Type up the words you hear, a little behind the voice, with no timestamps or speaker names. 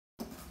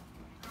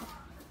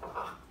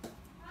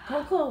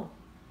Coco,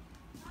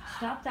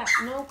 stop that.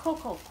 No,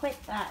 Coco, quit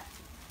that.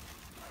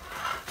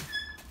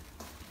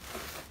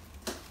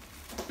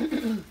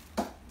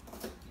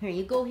 Here,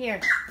 you go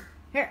here.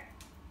 Here.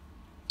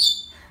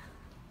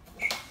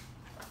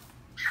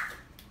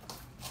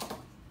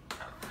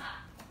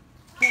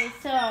 Okay,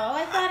 so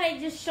I thought I'd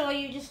just show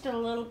you just a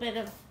little bit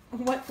of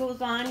what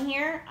goes on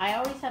here. I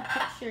always have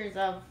pictures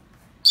of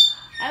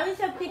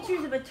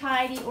a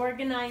tidy,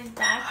 organized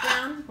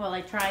background. Well,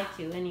 I try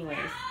to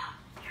anyways.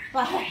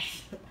 But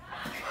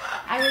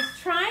I was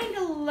trying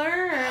to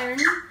learn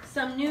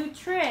some new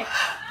tricks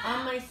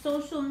on my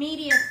social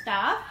media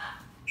stuff.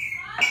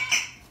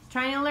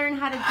 Trying to learn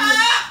how to do an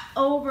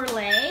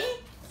overlay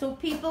so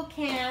people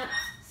can't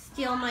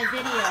steal my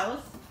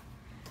videos.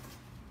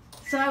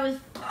 So I was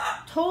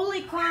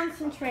totally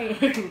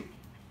concentrating.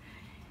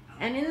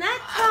 And in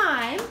that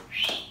time,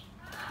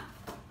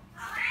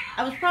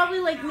 I was probably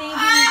like maybe,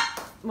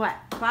 what,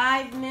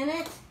 5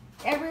 minutes,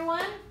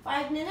 everyone?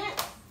 5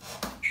 minutes?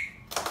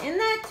 In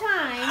that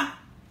time,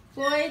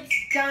 Floyd's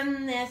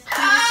done this to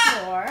the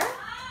floor.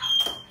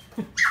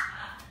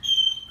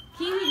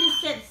 Kiwi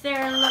just sits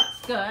there and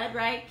looks good,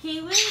 right,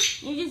 Kiwi?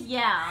 You just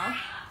yell.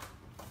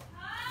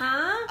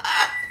 Huh?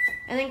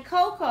 And then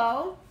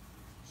Coco,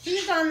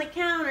 she's on the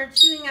counter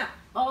chewing up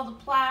all the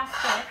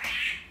plastic,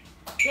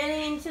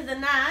 getting into the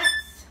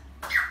nuts.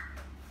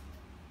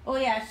 Oh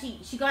yeah,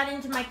 she got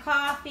into my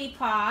coffee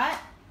pot.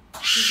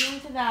 She's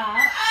into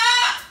that.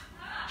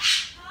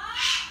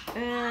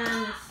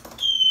 And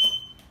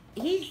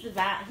he's the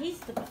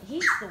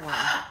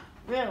one.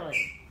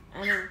 Really.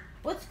 I mean,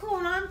 what's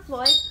going on,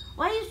 Floyd?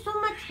 Why are you so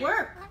much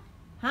work?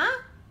 Huh?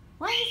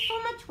 Why are you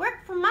so much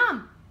work for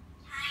Mom?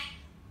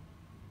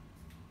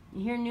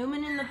 You hear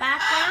Newman in the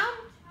background?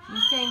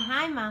 He's saying,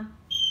 hi, Mom.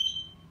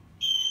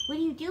 What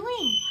are you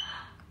doing?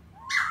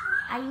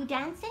 Are you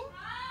dancing?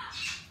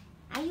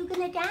 Are you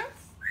gonna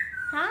dance?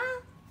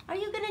 Huh? Are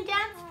you gonna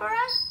dance for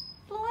us,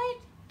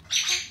 Floyd?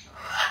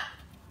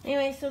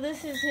 Anyway, so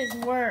this is his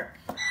work.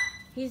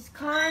 He's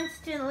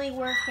constantly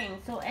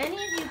working. So any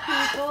of you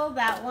people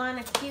that want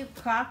a cute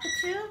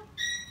cockatoo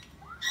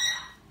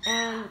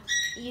and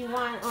you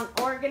want an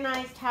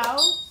organized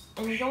house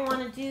and you don't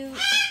want to do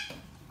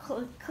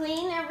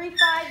clean every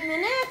 5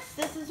 minutes,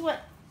 this is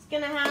what's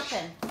going to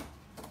happen.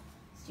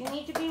 So you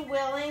need to be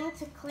willing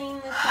to clean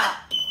this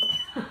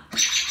up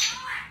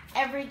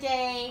every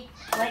day,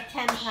 like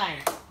 10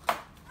 times.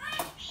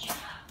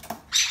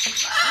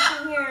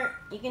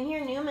 You can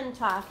hear Newman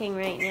talking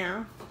right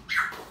now.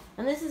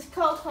 And this is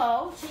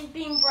Coco. She's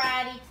being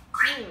bratty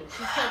too.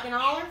 She's taking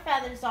all her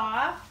feathers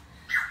off.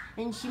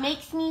 And she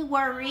makes me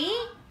worry,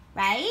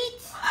 right?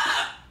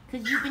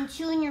 Because you've been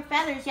chewing your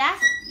feathers.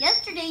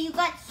 Yesterday you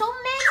got so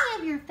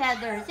many of your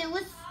feathers. It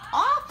was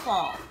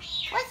awful.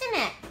 Wasn't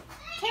it?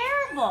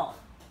 Terrible.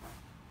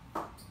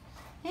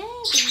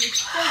 Hey, but you're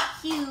so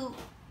cute.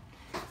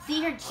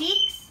 See her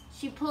cheeks?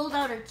 She pulled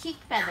out her cheek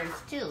feathers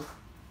too.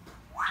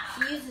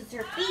 She uses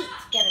her feet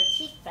to get her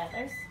cheek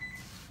feathers.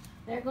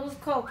 There goes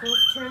Coco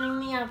turning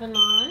the oven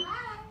on.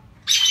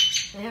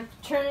 I have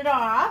to turn it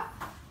off.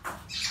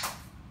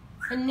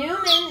 And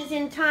Newman is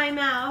in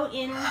timeout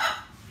in...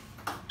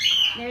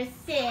 There's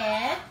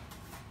Sid.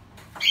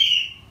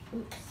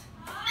 Oops.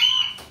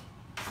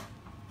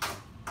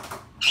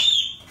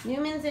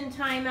 Newman's in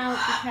timeout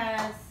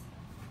because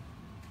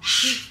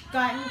he's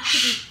gotten to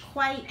be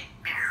quite...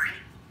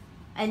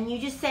 And you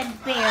just said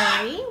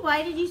Barry.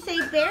 Why did you say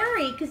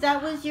Barry? Because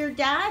that was your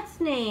dad's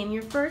name,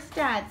 your first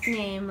dad's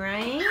name,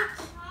 right?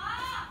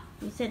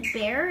 You said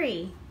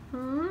Barry.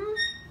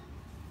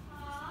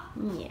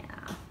 Yeah.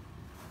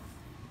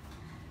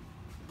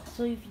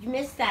 So if you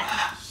missed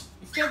that,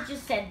 Sid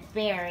just said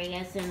Barry,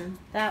 as in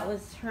that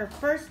was her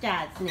first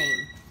dad's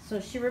name. So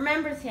she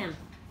remembers him.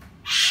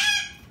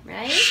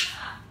 Right?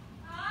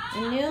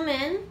 And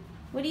Newman,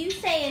 what are you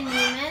saying,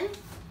 Newman?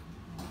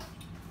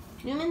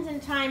 Newman's in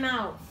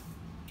timeout.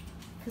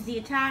 Because he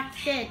attacked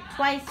Sid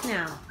twice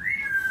now.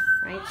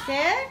 Right,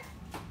 Sid?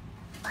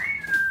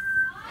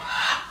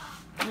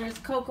 And there's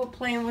Coco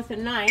playing with a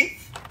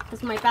knife.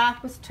 Because my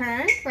back was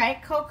turned.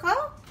 Right,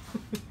 Coco?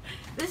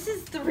 This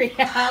is the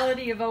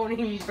reality of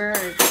owning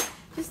birds.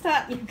 Just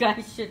thought you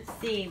guys should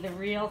see the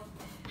real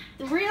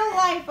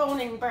life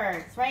owning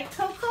birds. Right,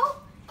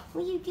 Coco?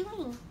 What are you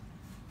doing?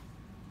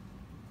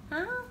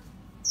 Huh?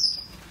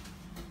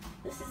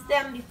 This is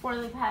them before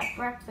they've had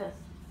breakfast.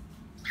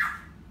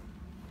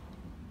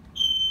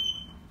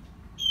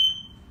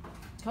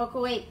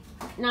 Coco ate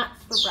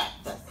nuts for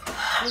breakfast.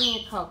 Give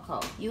me a Coco.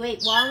 You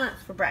ate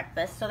walnuts for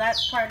breakfast, so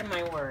that's part of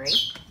my worry.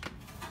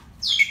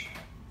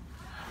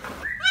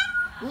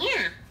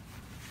 Yeah.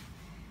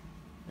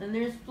 And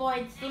there's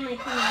Floyd still making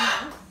a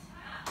mess.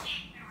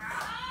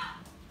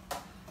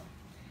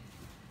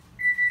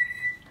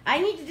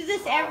 I need to do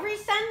this every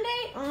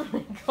Sunday? Oh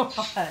my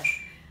God.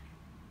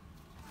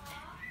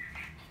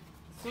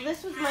 So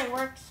this was my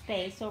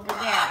workspace over there.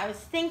 I was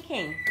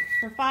thinking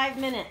for 5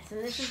 minutes,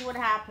 and this is what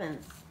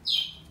happens.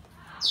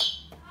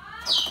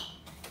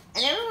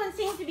 And everyone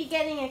seems to be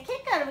getting a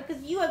kick out of it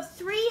because you have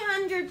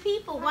 300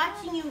 people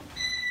watching you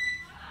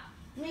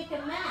make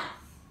a mess.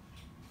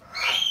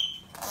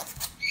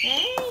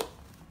 Hey,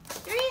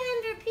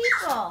 300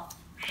 people.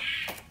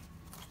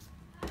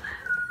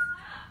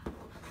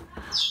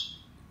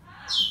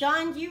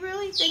 Dawn, do you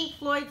really think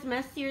Floyd's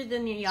messier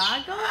than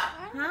Iago?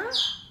 Huh?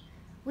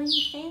 What are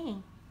you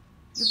saying?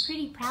 You're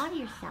pretty proud of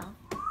yourself.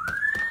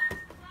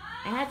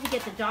 I had to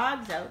get the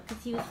dogs out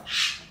because he was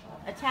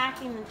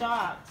attacking the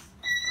dogs.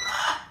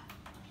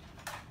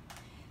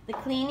 The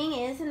cleaning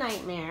is a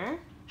nightmare.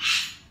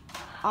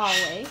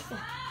 Always.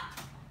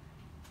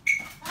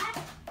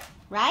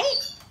 Right?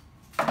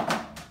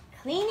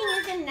 Cleaning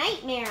is a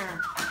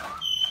nightmare.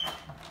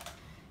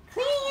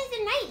 Cleaning is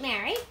a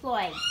nightmare, eh,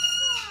 Floyd?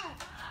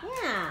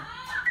 Yeah.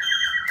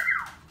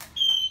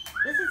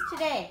 This is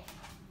today.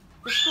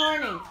 This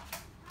morning.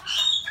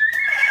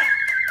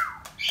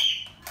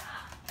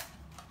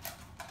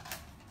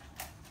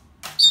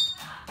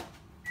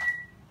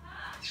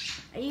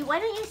 Why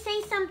don't you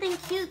say something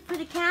cute for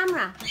the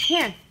camera?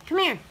 Here, come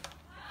here.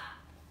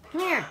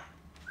 Come here.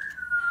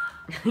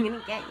 I'm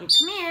gonna get you.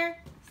 Come here.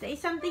 Say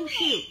something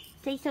cute.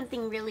 Say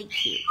something really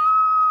cute.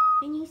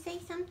 Can you say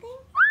something?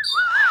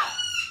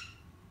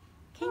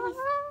 Can you?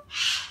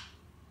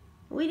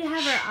 We'd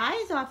have our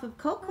eyes off of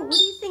Coco. What do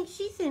you think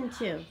she's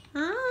into?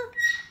 Huh?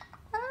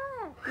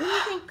 What do you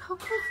think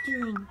Coco's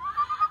doing?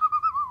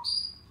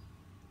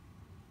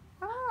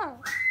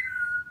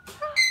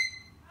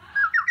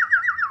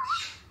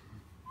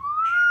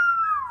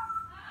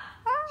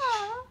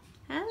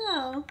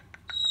 Hello.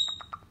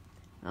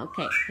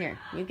 Okay, here,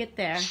 you get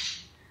there.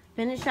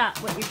 Finish up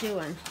what you're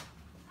doing.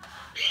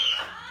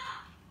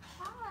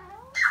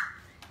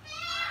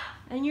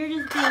 And you're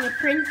just being a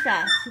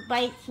princess who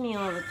bites me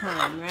all the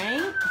time,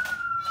 right?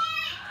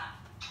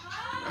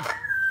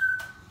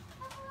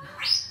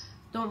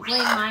 Don't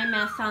blame my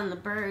mess on the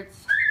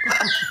birds.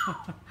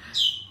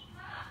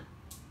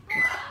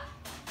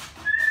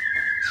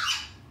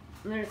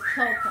 There's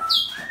Coco.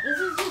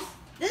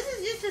 This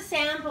is just a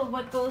sample of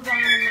what goes on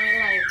in my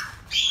life.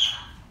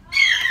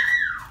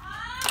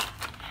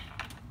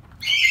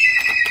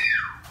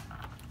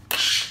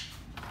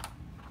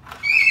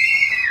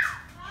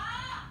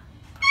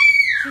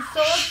 She's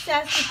so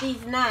obsessed with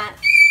these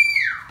nuts.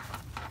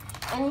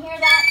 And here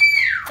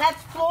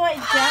that's Floyd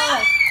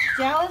jealous.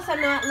 Jealous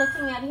I'm not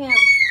looking at him.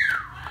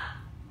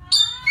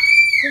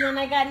 So then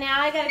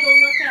now I gotta go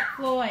look at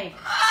Floyd.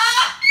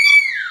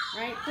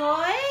 Right,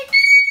 Floyd?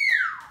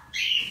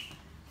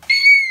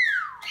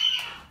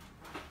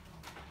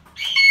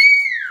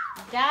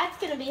 Dad's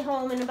gonna be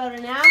home in about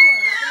an hour.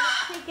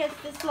 I think it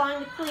gets this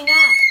long to clean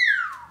up.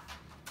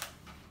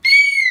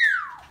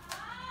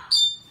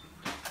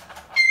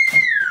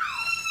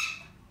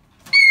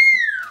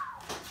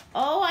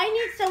 Oh, I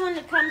need someone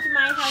to come to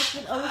my house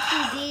with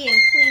OCD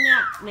and clean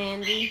up,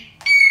 Mandy.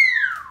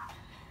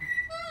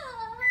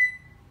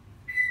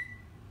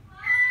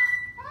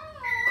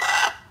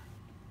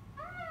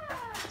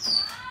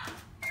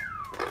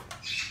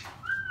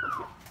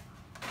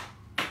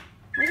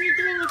 What are you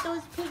doing with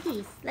those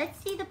piggies? Let's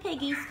see the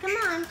piggies. Come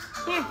on.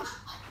 Here.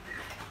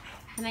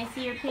 Can I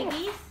see your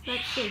piggies?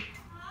 Let's see.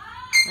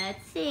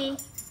 Let's see.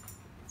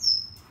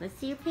 Let's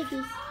see your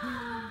piggies.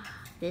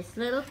 This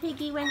little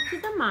piggy went to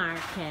the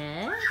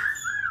market.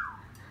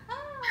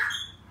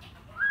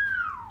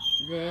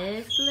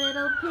 This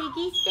little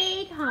piggy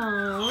stayed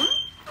home.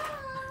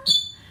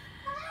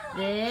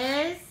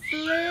 This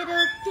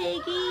little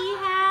piggy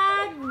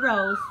had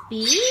roast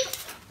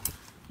beef.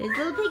 This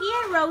little piggy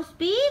had roast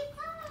beef.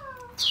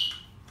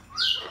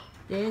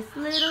 This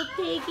little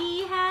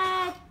piggy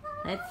had,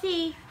 let's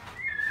see.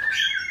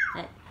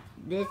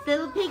 This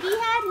little piggy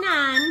had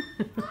none.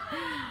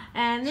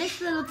 And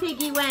this little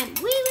piggy went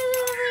wee, wee,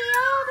 wee, wee,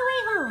 all the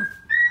way home.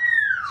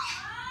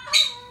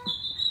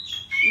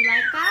 You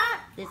like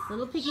that? This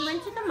little piggy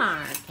went to the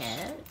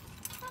market.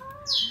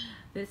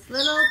 This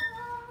little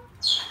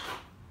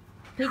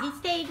piggy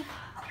stayed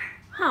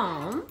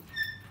home.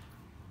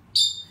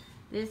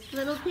 This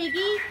little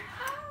piggy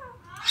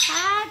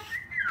had,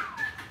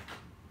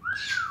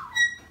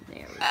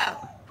 there we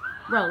go,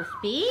 roast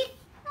beef.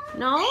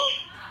 No?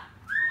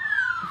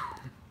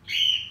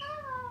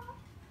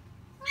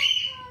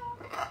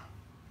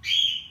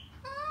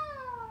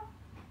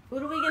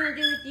 What are we going to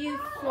do with you,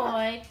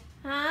 Floyd?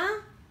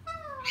 Huh?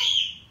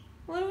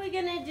 What are we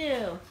going to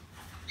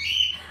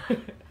do?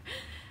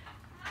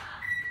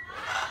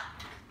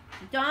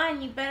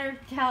 Dawn, you better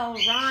tell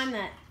Ron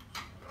that.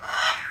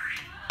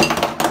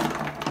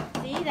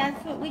 See,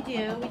 that's what we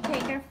do. We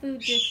take our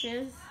food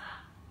dishes.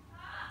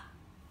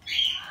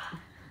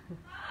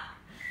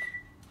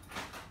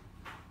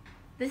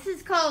 This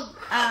is called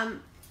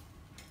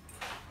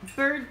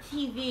Bird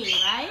TV,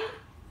 right?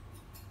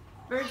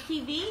 Bird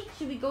TV?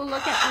 Should we go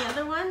look at the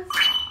other ones?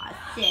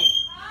 Aw, Sid.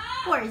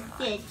 Poor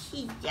Sid.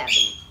 She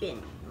hasn't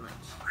been much.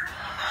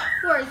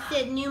 Poor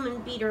Sid.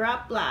 Newman beat her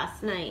up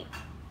last night.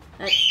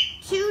 That's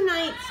 2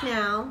 nights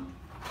now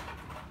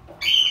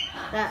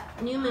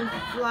that Newman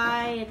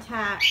fly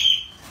attacked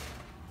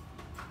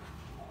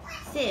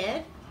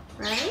Sid,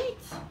 right?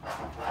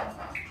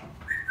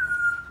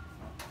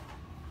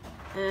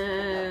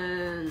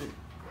 And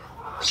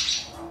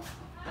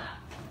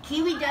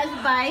has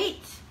a bite.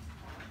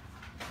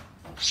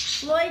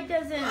 Floyd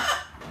doesn't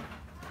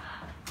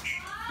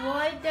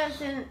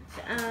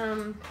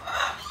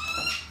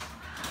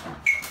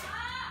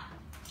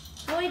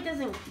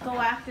go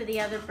after the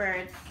other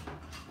birds.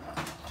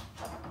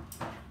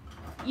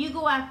 You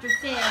go after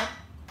Sid,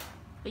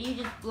 but you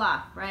just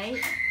bluff,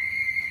 right?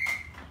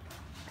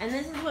 And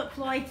this is what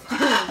Floyd's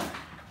doing.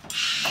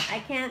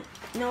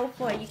 No,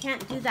 Floyd, you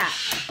can't do that.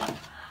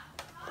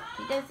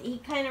 He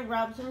kind of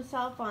rubs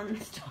himself on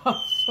the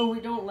stuff, so we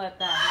don't let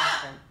that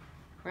happen,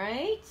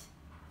 right?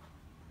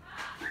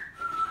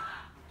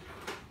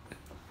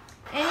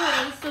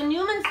 Anyway, so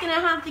Newman's gonna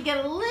have to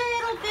get a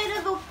little bit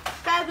of a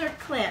feather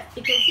clip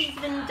because he's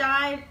been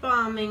dive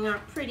bombing our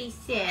pretty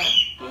Sid. Okay?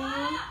 Do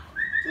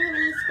you have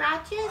any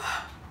scratches?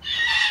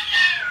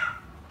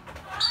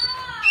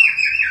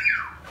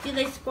 Do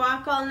they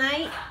squawk all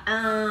night?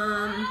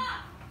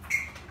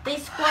 They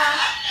squawk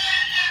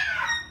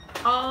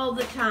all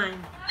the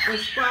time. They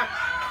squawk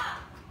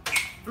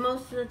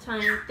most of the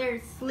time. If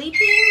they're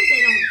sleeping,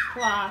 they don't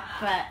squawk,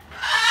 but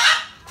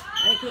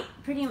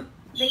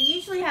they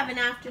usually have an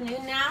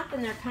afternoon nap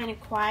and they're kind of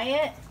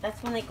quiet.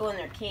 That's when they go in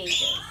their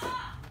cages.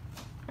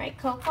 Right,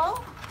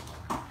 Coco?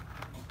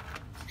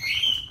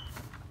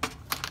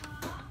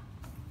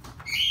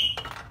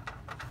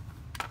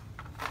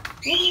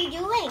 What are you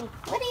doing?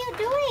 What are you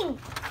doing?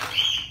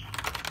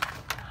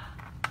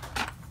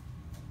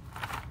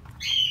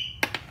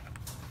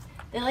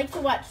 They like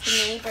to watch the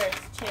neighbors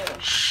too.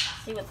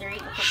 See what they're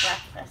eating for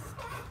breakfast.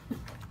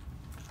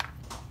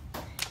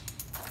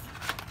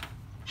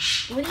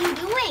 What are you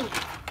doing?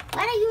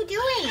 What are you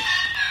doing?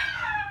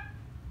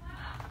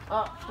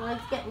 Oh,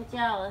 Floyd's getting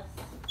jealous.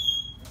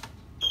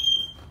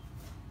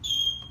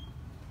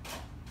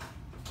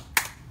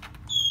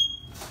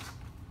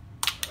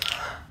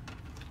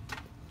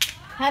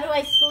 How do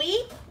I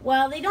sleep?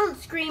 Well, they don't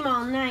scream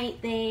all night.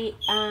 They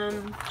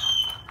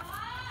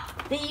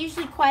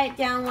usually quiet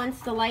down once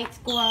the lights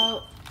go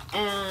out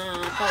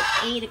about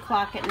 8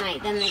 o'clock at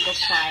night. Then they go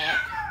quiet.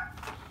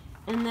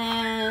 And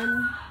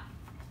then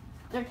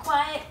they're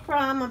quiet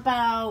from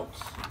about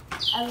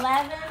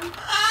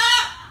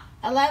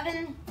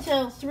 11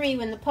 till 3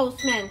 when the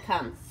postman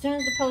comes. As soon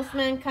as the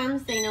postman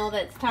comes, they know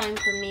that it's time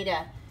for me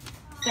to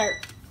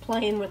start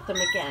playing with them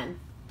again.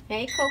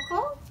 Hey,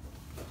 Coco?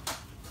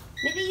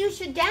 Maybe you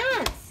should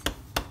dance.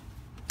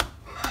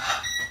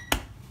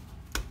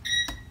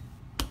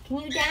 Can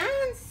you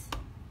dance?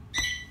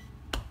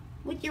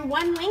 With your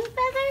one wing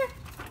feather?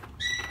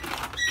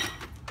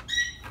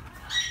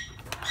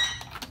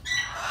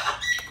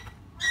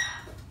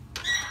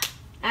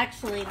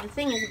 Actually,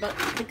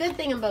 the good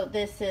thing about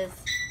this is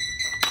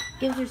it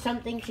gives her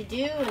something to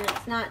do and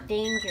it's not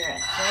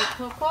dangerous, right,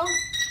 Coco?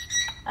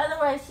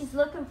 Otherwise, she's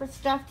looking for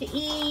stuff to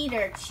eat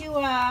or chew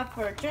up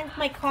or drink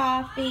my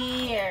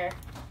coffee or...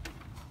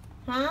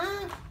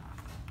 Huh?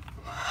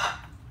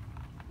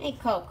 Hey,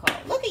 Coco.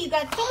 Look, you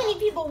got so many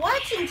people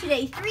watching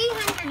today.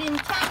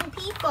 310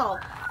 people.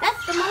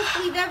 That's the most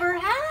we've ever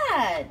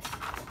had.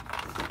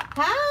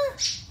 Huh?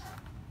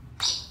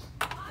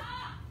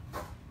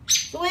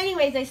 So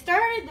anyways, I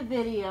started the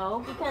video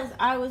because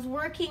I was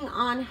working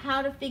on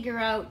how to figure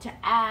out to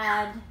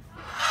add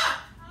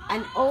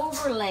an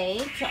overlay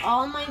to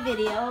all my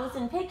videos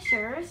and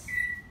pictures.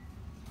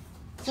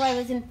 So I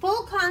was in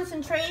full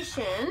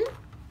concentration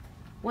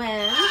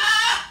when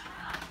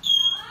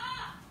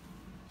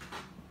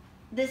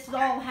this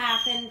all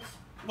happened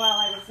while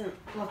I wasn't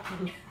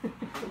looking.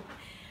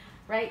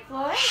 Right,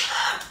 Floyd?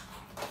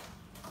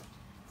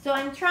 So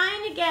I'm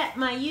trying to get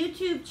my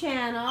YouTube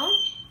channel,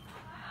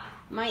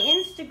 my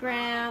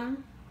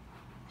Instagram,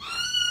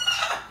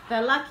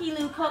 the Lucky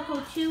Lou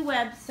Coco 2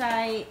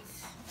 website,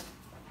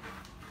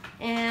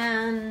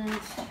 and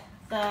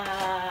the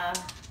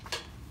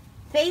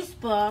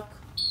Facebook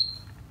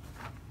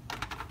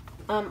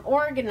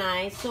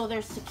organized so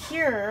they're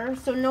secure,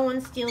 so no one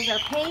steals our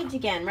page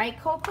again, right,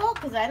 Coco?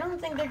 Because I don't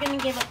think they're going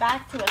to give it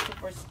back to us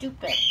if we're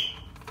stupid.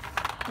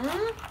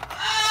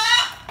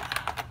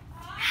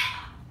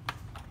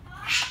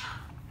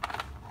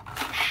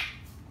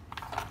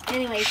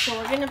 Anyway, so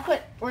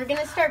we're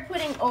gonna start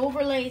putting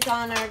overlays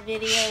on our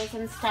videos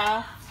and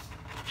stuff.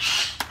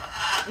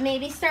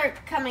 Maybe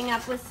start coming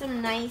up with some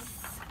nice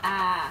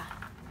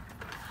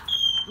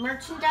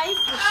merchandise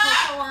with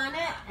Coco on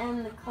it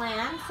and the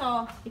clan.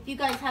 So if you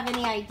guys have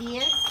any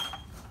ideas.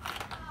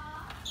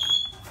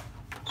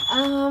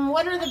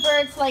 What are the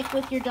birds like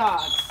with your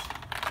dogs?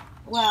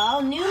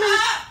 Well,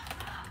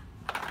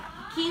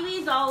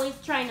 Kiwi's always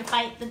trying to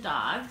bite the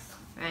dogs,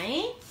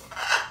 right?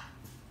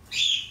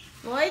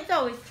 Lloyd's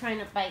always trying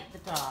to bite the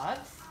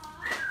dogs.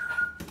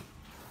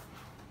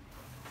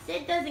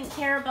 Sid doesn't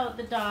care about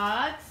the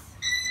dogs.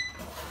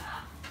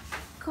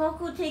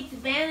 Coco takes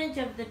advantage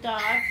of the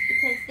dogs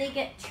because they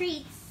get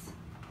treats.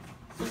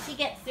 So she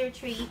gets their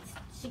treats.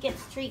 She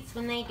gets treats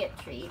when they get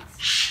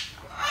treats.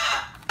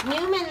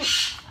 Newman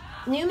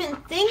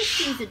thinks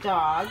he's a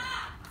dog.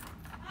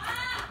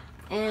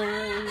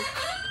 And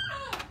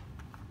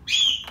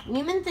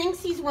Newman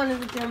thinks he's one of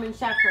the German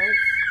Shepherds.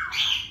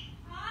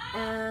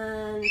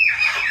 And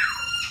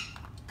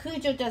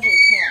Cujo doesn't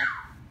care,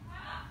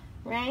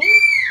 right?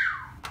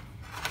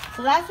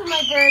 So that's what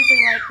my birds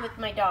are like with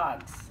my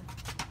dogs.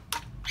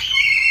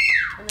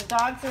 And the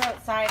dogs are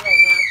outside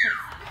right now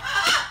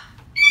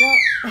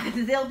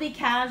because they'll be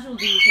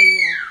casualties in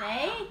this,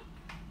 eh?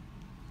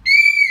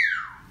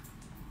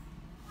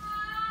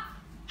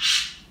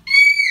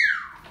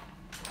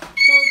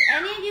 So if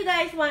any of you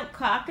guys want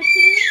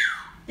cockatoos,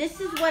 this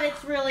is what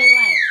it's really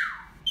like.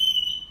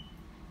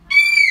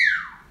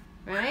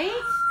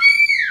 Right?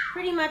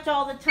 Pretty much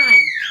all the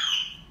time.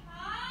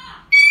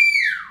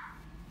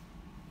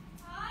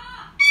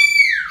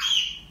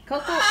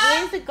 Coco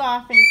is a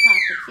Goffin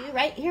cockatoo,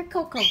 right? Here,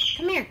 Coco,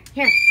 come here.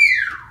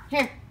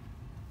 Here.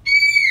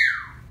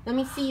 Let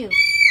me see you.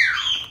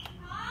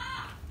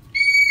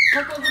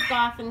 Coco's a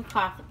Goffin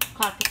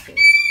cockatoo.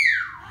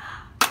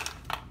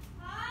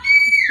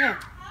 Here.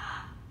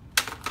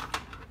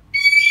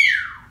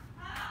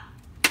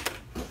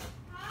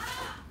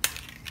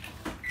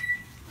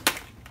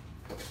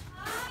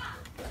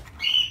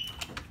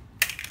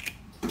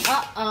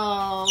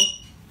 Uh-oh.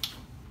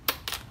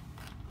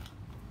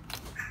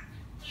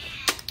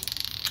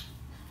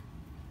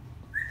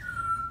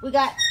 We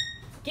got,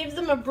 give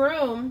them a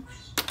broom.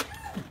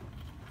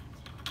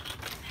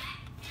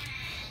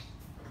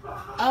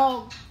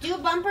 Oh, do a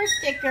bumper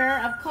sticker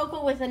of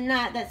Coco with a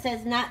nut that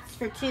says nuts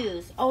for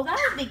twos. Oh, that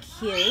would be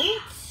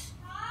cute.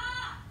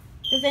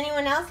 Does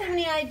anyone else have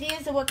any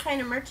ideas of what kind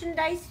of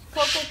merchandise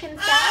Coco can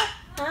sell?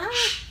 Huh?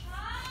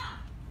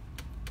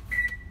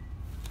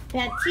 They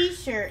had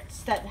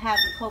t-shirts that have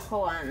Coco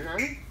on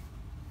them.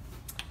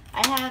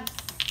 I have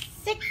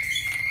 6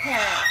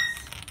 parrots.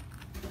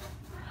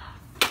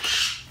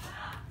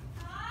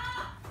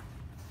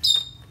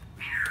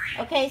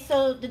 Okay,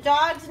 so the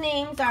dogs'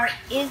 names are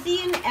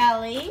Izzy and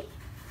Ellie.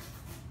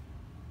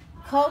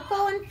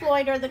 Coco and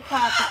Floyd are the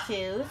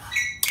cockatoos.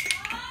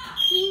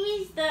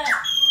 Kiwi's the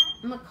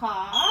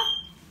macaw.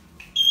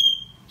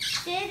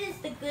 Sid is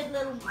the good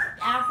little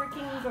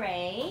African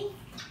gray.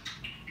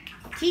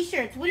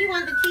 T-shirts. What do you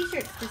want the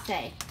t-shirts to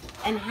say?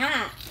 And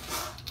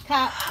hats.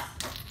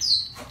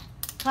 Cups.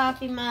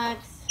 Coffee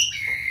mugs.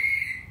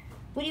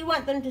 What do you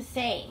want them to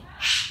say?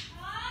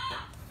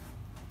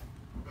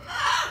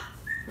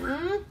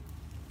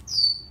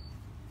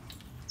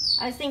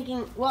 I was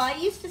thinking, well,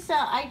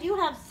 I do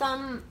have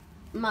some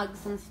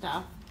mugs and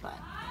stuff, but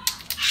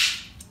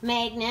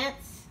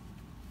magnets.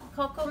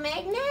 Coco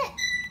magnet?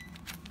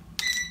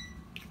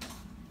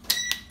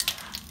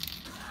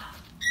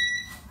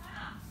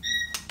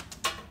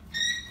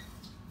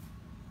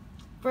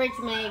 Fridge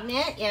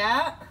magnet,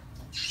 yeah.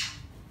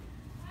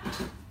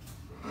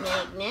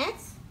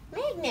 Magnets.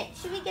 Magnet.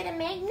 Should we get a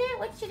magnet?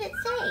 What should it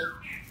say?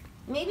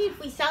 Maybe if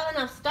we sell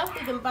enough stuff,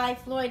 we can buy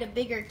Floyd a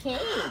bigger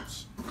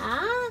cage.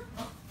 Huh?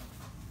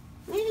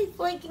 Maybe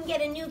Floyd can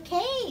get a new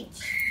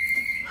cage.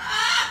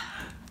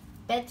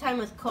 Bedtime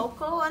with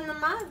Coco on the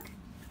mug.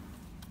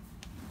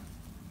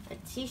 A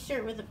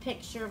t-shirt with a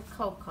picture of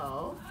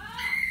Coco.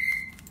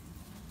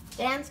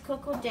 Dance,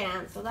 Coco,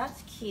 dance. So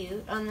that's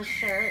cute on the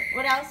shirt.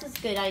 What else is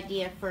a good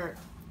idea for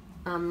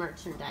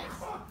merchandise?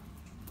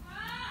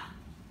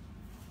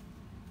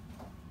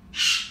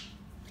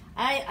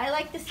 I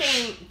like the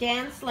saying,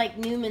 dance like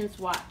Newman's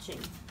watching.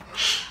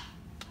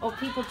 Oh,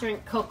 people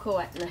drink Coco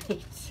at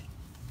night.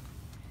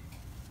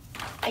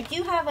 I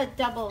do have a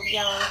double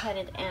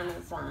yellow-headed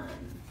Amazon.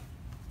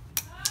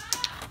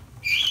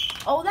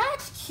 Oh,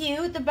 that's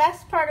cute. The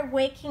best part of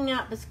waking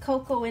up is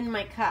Coco in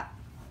my cup.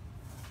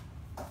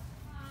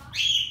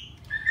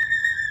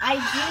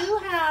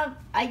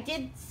 I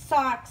did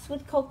socks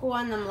with Coco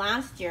on them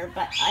last year,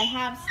 but I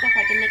have stuff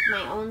I can make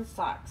my own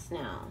socks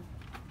now.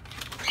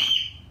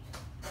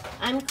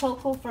 I'm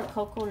Coco for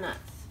Coco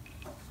Nuts.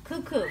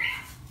 Cuckoo.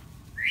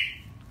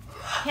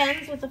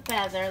 Pens with a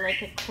feather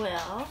like a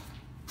quill.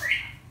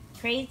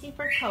 Crazy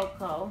for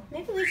Coco.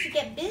 Maybe we should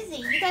get busy.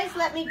 You guys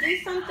let me do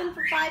something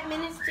for 5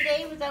 minutes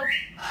today without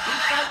you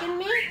bugging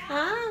me?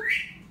 Huh?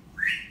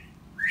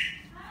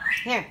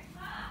 Here.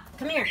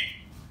 Come here.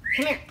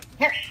 Come here.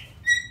 Here.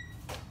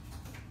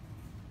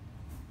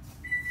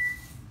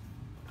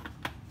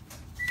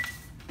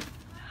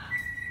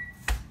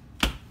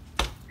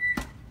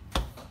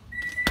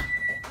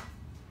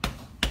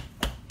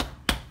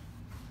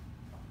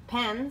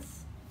 Pens.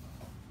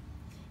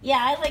 Yeah,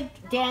 I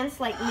like dance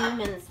like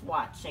Newman's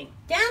watching.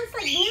 Dance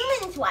like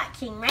Newman's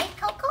watching, right,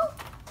 Coco?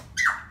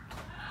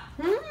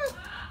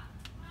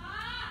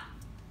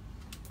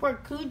 Poor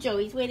Cujo,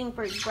 he's waiting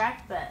for his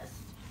breakfast.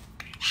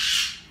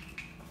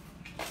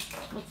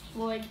 What's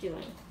Floyd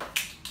doing?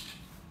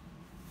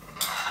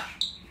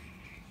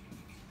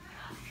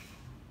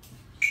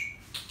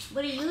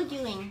 What are you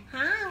doing?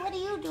 Huh? What are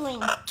you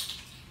doing?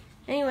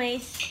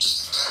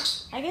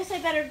 Anyways, I guess I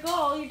better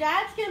go. Your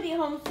dad's going to be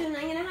home soon.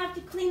 I'm going to have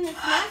to clean this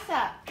mess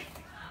up.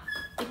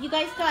 If you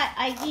guys got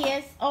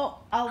ideas,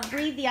 I'll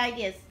read the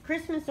ideas.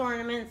 Christmas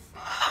ornaments.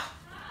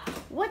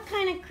 What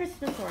kind of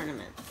Christmas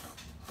ornaments?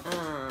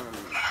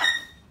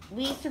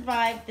 We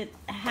survived the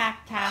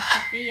hack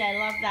catastrophe. I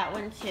love that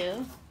one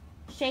too.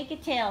 shake a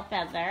tail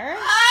feather,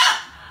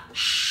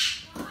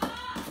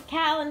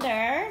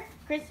 calendar,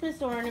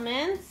 Christmas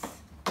ornaments.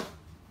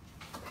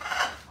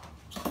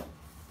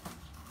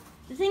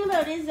 The thing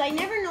about it is I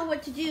never know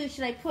what to do.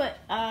 Should I put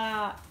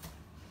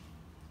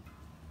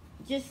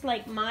just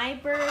like my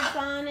birds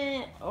on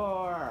it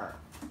or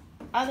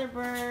other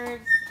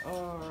birds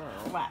or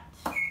what?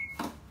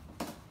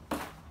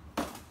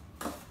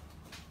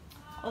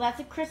 Well, that's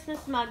a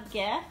Christmas mug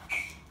gift.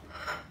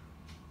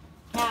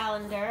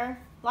 Calendar.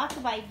 Lots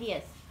of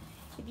ideas.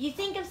 If you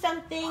think of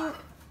something,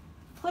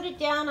 put it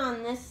down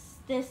on this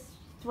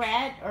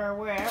thread or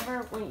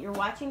wherever when you're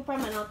watching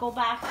from, and I'll go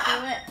back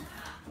through it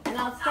and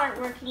I'll start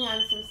working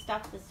on some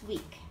stuff this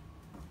week.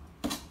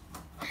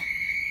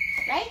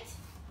 Right?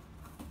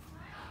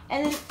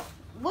 And then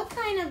what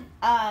kind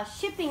of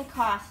shipping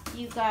cost do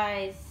you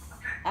guys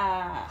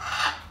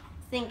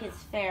think is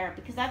fair?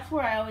 Because that's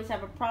where I always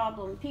have a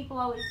problem. People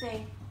always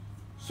say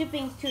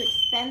shipping's too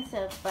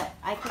expensive, but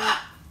I can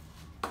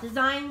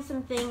design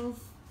some things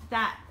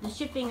that the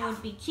shipping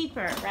would be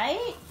cheaper,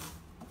 right?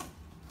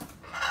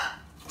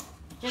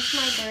 Just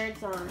my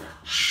birds on it.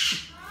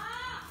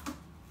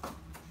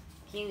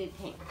 Kiwi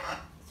pink.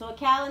 So a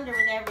calendar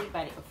with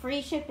everybody.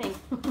 Free shipping.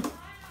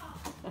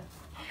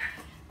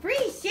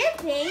 Free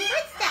shipping?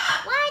 What's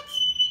that? What?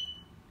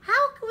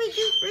 How can we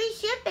do free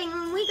shipping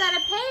when we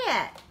gotta pay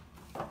it?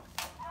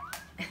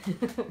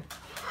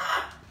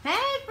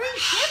 Hey, free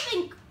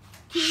shipping,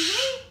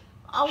 Kiwi.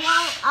 Oh,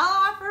 well,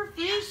 I'll offer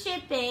free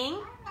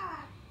shipping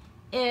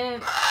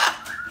if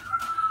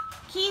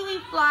Kiwi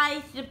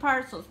flies the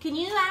parcels. Can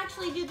you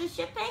actually do the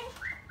shipping?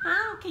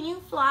 Huh? Can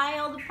you fly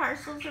all the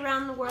parcels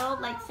around the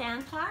world like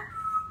Santa?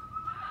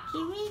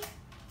 Kiwi?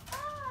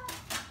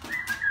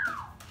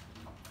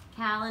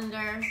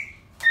 Calendar.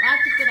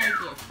 Lots of good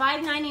ideas.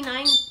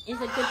 $5.99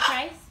 is a good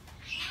price.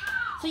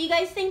 So you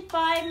guys think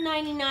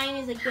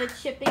 $5.99 is a good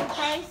shipping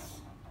price?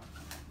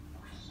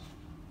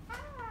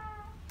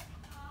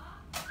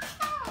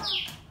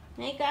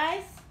 Hey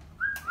guys?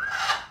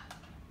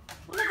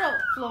 What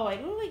about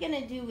Floyd? What are we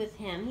gonna do with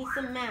him? He's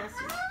a mess.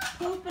 He's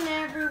pooping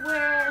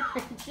everywhere.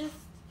 Just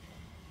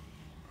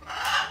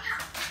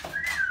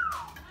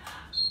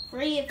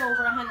free if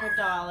over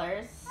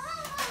 $100.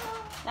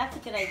 That's a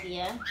good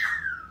idea.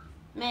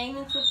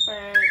 Magnets with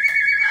birds.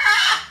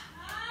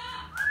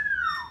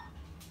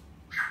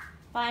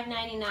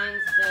 $5.99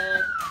 is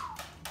good.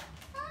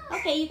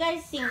 Okay, you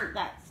guys seem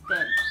that's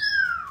good.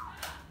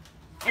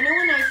 I know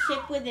when I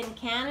ship within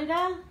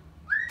Canada,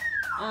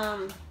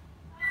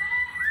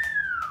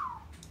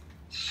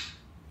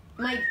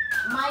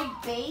 my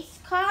base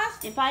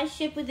cost, if I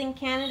ship within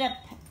Canada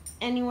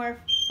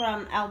anywhere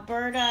from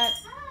Alberta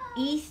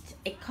east,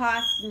 it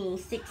costs me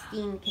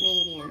 16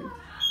 Canadian.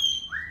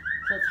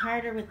 So it's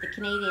harder with the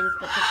Canadians,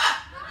 but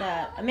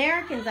the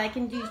Americans, I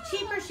can do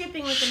cheaper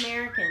shipping with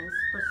Americans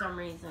for some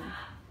reason.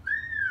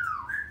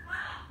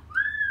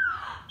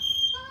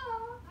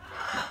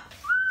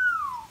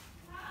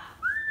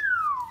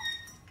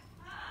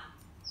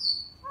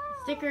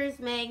 Stickers,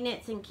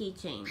 magnets, and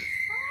keychains.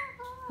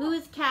 Who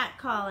is cat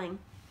calling?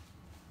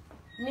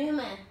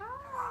 Newman.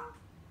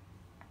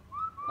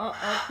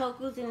 Uh-oh,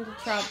 Coco's into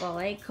trouble,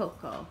 eh,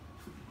 Coco?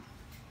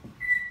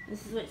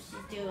 This is what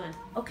she's doing.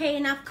 Okay,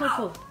 enough,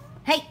 Coco.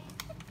 Hey!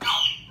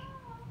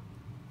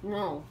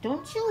 No,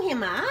 don't chew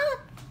him up.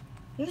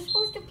 You're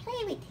supposed to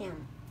play with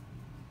him.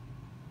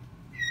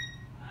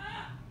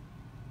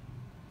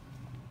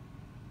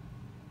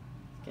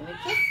 He's gonna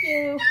kiss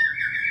you.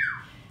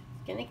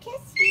 He's gonna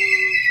kiss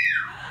you.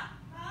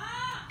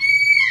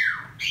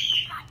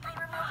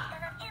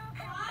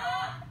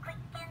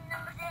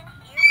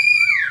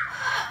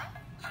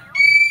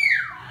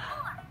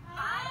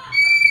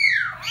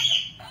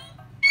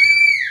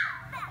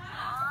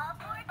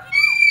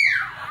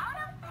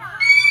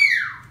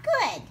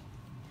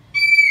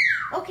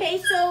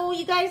 Okay, so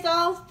you guys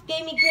all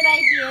gave me good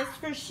ideas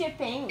for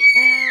shipping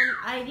and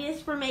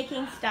ideas for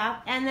making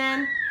stuff. And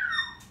then,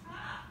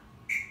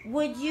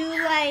 would you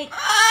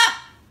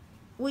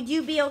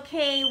be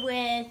okay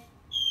with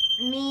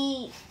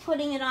me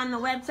putting it on the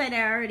website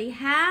I already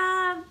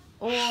have,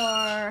 or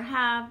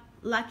have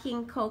Lucky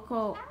and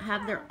Coco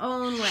have their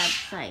own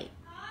website?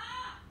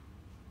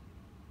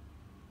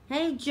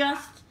 Hey,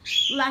 just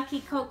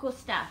Lucky Coco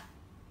stuff,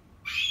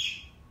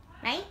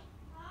 right?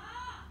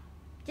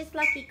 Just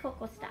Lucky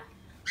Coco stuff.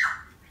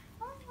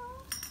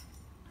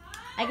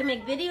 I can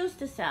make videos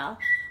to sell.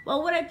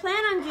 Well, what I plan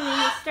on doing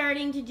is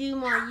starting to do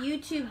more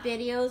YouTube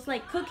videos,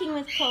 like cooking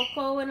with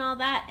Coco and all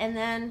that. And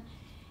then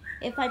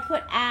if I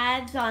put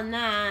ads on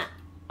that,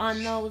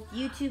 on those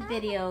YouTube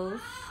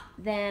videos,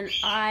 then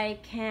I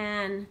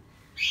can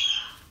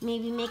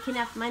maybe make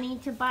enough money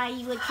to buy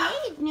you a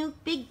cage, new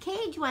big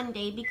cage one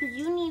day, because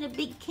you need a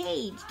big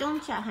cage,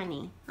 don't you,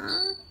 honey?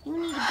 Huh?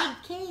 You need a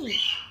big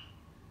cage.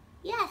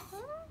 Yes.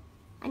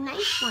 A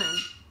nice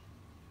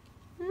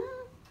one.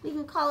 We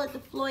can call it the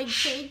Floyd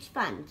Cage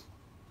Fund.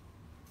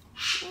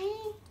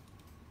 Okay.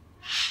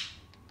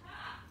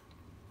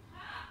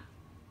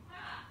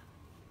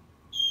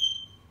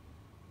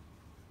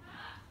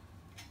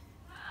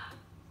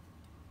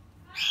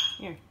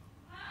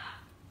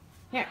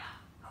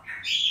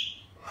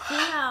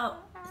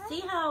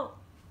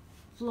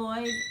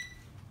 Floyd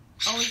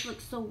always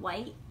looks so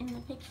white in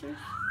the pictures.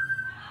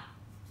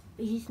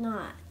 But he's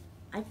not.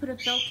 I put a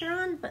filter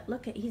on, but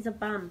look at, he's a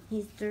bum.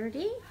 He's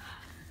dirty.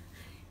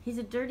 He's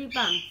a dirty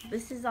bum.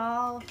 This is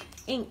all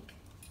ink.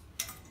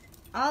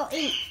 All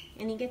ink.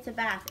 And he gets a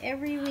bath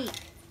every week.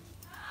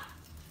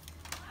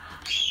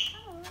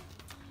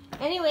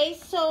 Anyway,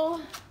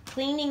 so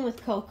cleaning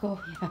with Coco.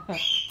 Yeah.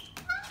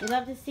 You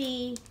love to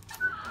see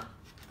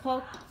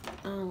what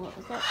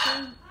was that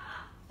thing?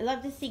 I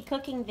love to see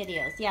cooking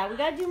videos. Yeah, we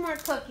gotta do more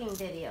cooking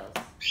videos.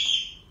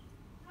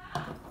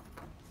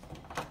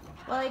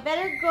 Well, I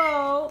better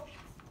go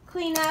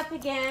clean up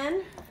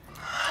again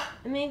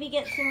and maybe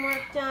get some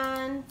work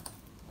done.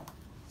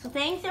 So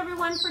thanks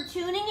everyone for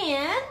tuning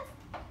in.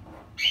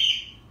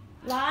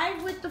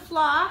 Live with the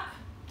flock.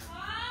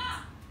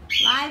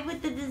 Live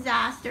with the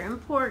disaster.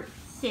 And poor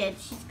Sid,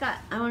 she's got,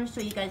 I want to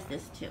show you guys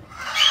this too.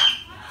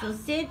 So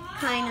Sid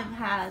kind of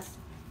has,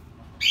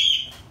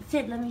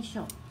 Sid, let me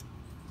show.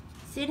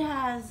 Sid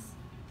has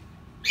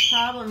a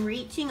problem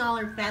reaching all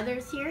her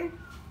feathers here.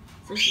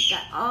 So she's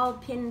got all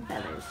pin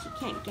feathers. She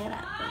can't get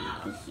at them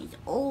because she's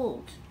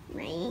old,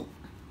 right?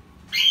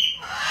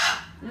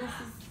 And this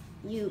is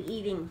you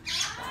eating.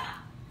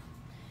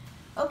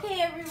 Okay,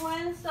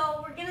 everyone,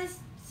 so we're going to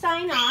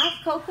sign off.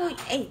 Coco,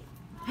 hey.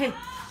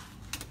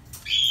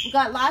 We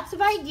got lots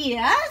of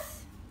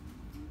ideas,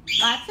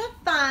 lots of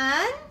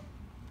fun,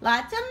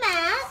 lots of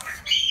mess.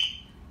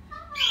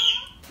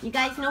 You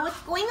guys know what's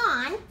going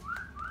on.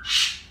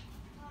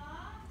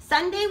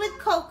 Sunday with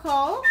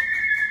Coco.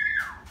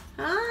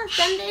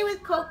 Sunday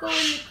with Coco and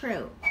the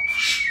crew.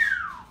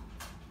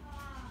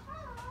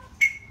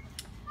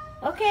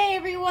 Okay,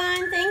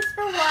 everyone. Thanks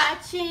for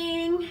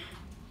watching.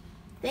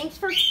 Thanks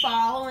for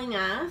following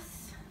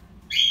us.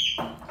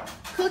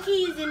 Cookie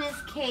is in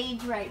his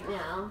cage right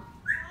now.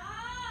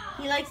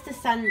 He likes to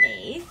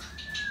sunbathe.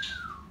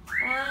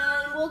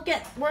 And we'll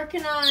get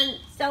working on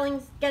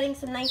getting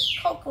some nice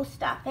Coco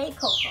stuff. Hey,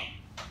 Coco.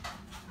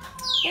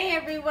 Hey,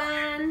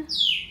 everyone.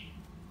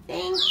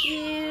 Thank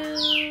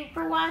you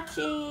for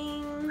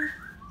watching.